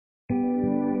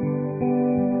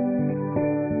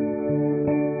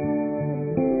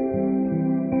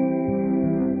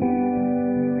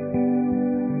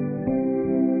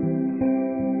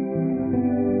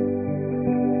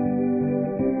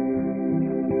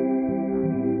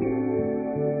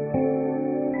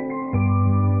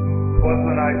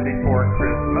night before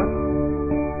Christmas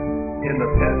in the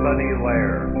Pet Bunny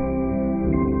lair.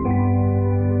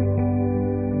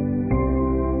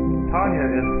 Tanya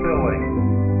is filling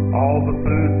all the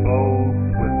food bowls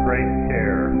with great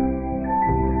care.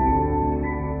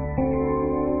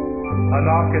 A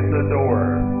knock at the door,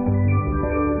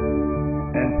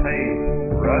 and Paige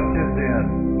rushes in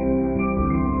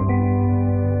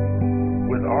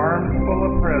with arms full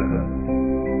of presents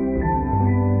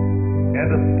and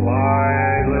a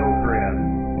sly little grin.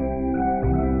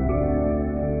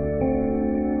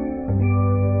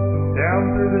 Down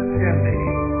through the chimney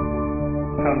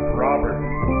comes Robert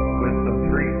with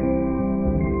some treats.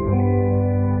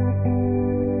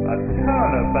 A ton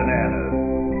of bananas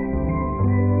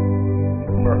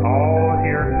for all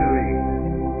here to eat.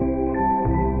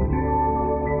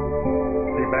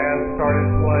 The band started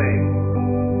playing.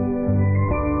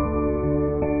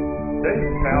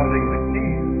 Dave's pounding the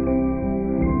keys.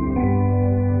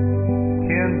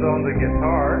 Ken's on the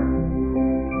guitar,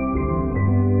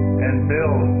 and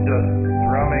Bill's just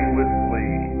drumming with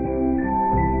glee.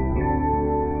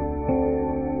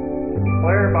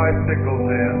 Claire bicycles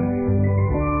in,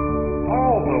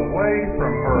 all the way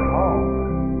from her home,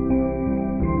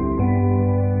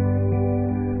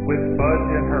 with Budge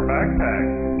in her backpack,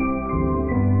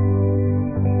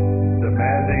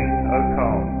 demanding a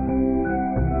comb.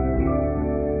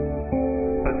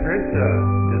 Patricia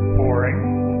is pouring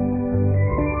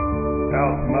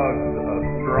out mugs of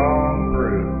strong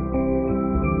brew.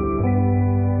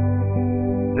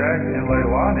 Jack and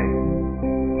Leilani,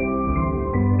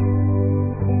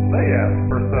 they asked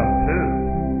for some too.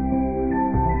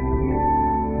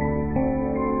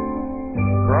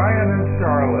 Brian and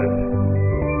Charlotte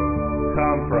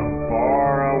come from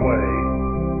far away.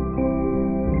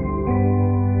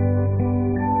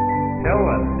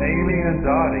 Helen, Amy, and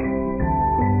Dottie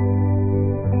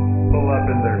pull up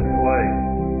in their sleigh.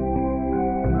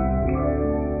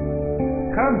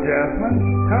 Come, Jasmine,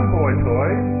 come, Boy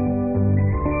Toy,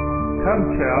 come,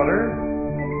 Chowder,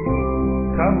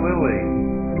 come, Lily,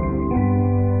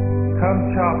 come,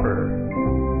 Chopper,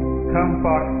 come,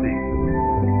 Foxy.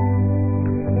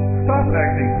 Stop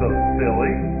acting so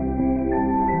silly.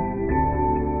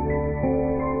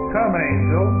 Come,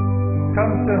 Angel,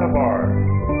 come, Cinnabar,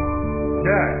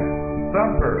 Jack,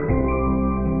 Thumper,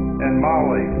 and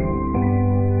Molly.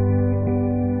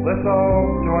 Let's all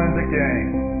join the gang.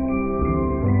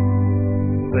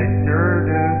 They sure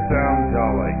do sound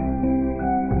jolly.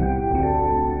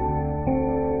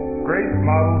 Grace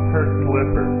models her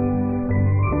slippers,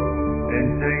 and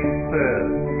Jane says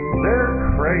they're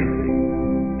crazy.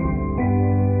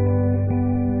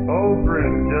 Old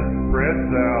Bruce just spreads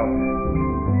out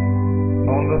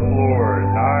on the floor,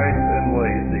 nice and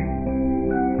lazy.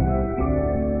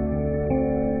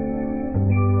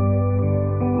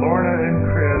 Lorna and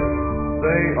Chris,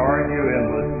 they argue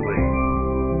endlessly,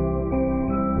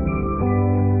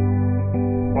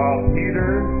 while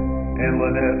Peter and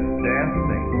Lynette's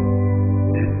dancing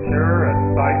is sure a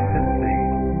sight to see.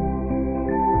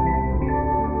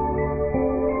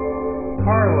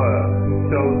 Carla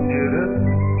shows Judith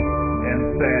and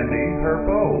Sandy her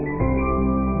bow,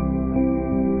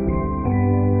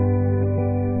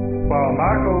 while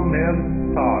Michael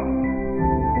mends socks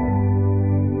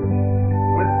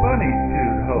with bunny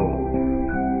chewed hose.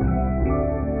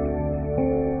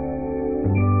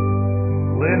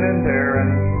 Lynn and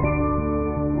Darren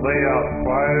lay out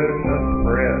quite a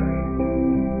spread.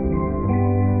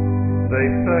 They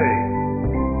say,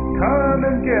 come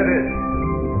and get it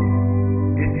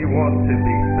if you want to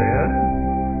be fed.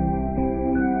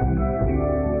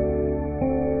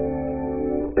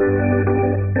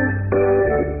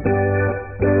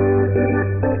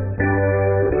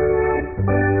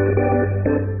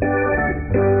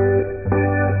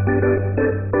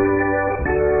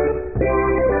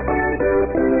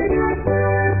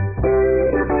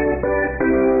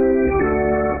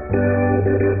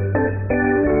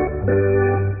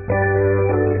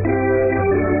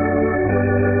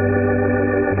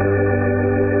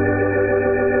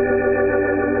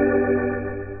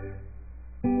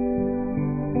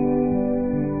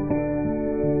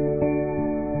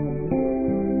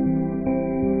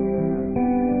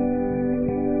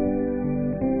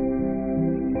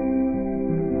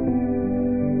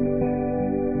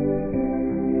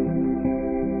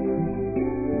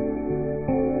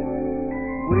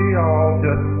 We all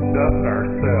just stuffed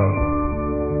ourselves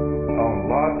on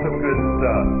lots of good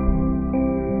stuff,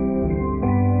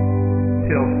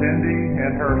 till Cindy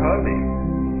and her hubby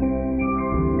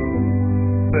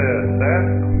said,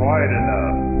 that's quite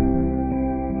enough.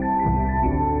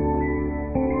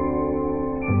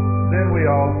 Then we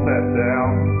all sat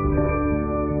down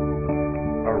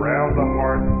around the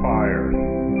hearth fire,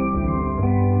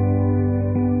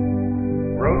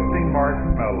 roasting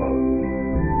marshmallows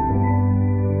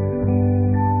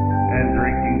and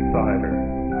drinking cider,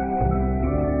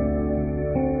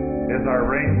 as our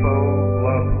rainbow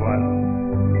loved one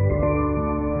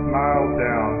smiled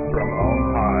down from on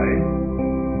high.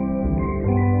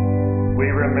 We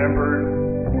remembered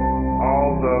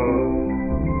all those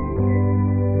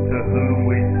to whom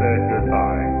we said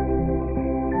goodbye,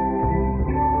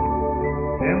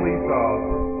 and we thought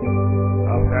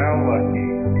of how lucky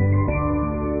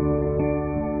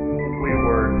we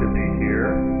were to be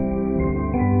here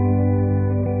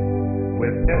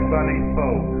with Pet Bunny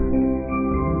folk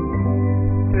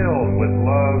filled with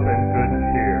love and good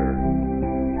cheer.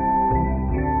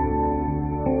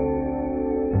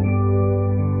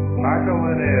 Michael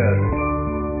and Ed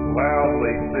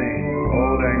loudly sing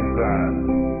Old Lang Syne.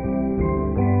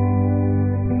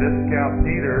 Viscount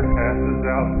Peter passes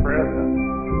out presents.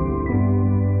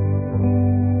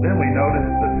 Then we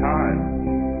noticed the time.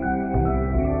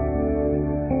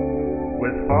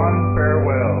 With fond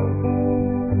farewells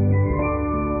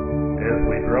as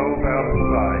we drove out of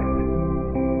sight.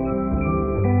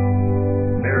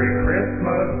 Merry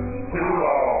Christmas to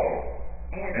all,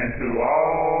 and to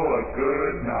all a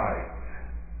good night.